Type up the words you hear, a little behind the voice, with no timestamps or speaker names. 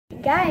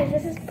Guys,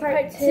 this is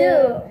part 2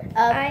 of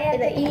I have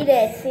to eat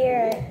it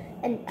syrup,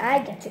 and I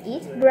get to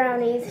eat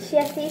brownies. She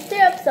has to eat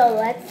syrup, so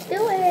let's do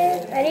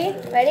it. Ready?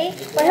 Ready?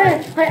 Hold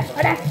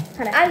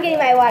on. I'm getting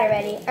my water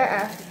ready.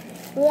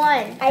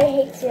 1. I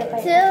hate syrup.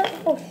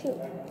 2. Oh shoot.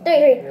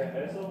 3.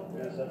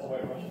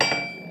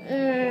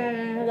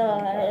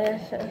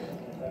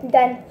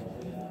 Done.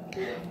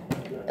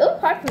 It was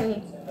hard for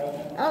me. I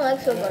don't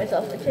like syrup by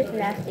myself. It's just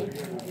nasty.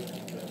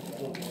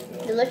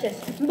 Delicious.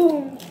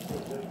 Boom.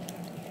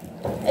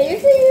 And you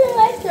said you didn't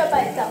like syrup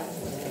by itself.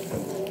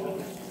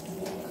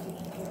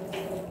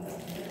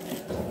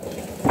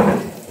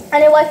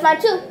 And it was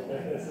mine too.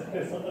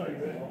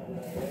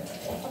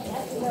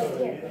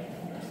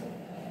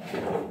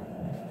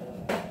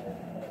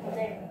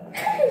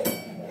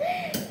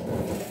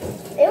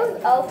 It was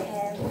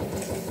okay.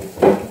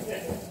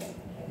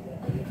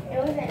 It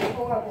wasn't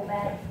horrible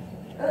bad.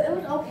 It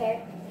was okay.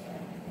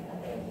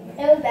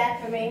 It was bad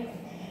for me.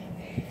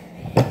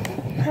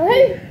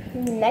 Okay.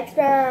 Next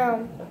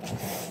round.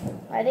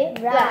 Ready?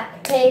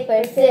 Rock,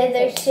 paper,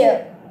 scissors,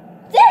 shoot.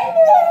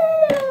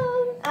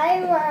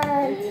 I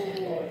want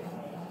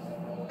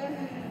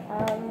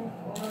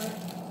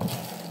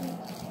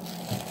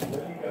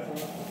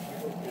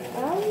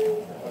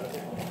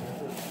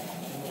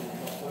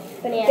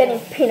banana. getting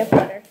peanut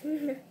butter.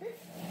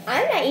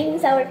 I'm not eating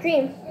sour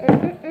cream.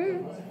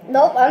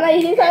 Nope, I'm not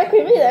eating sour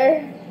cream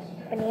either.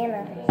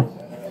 Banana.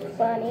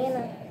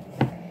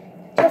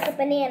 Chocolate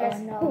bananas.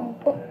 Oh, no. Boom,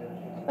 boom.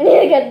 I need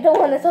to get the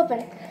one that's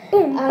open.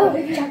 Boom,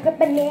 boom. Chocolate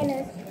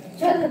bananas.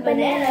 Chocolate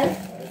bananas.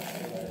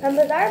 And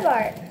Bazaar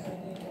Bar.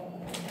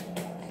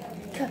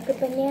 Chocolate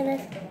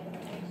bananas.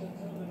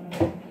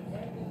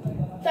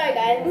 Sorry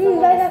guys.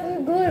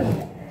 That's good.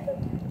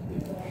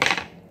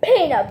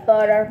 Peanut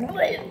butter. I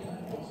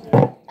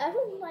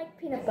don't like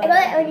peanut butter.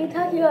 But when you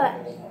talk about,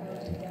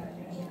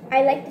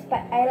 I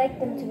like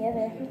them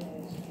together.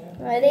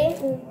 Ready?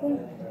 1.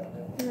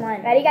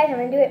 One. Ready, guys? I'm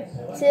gonna do it.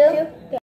 2.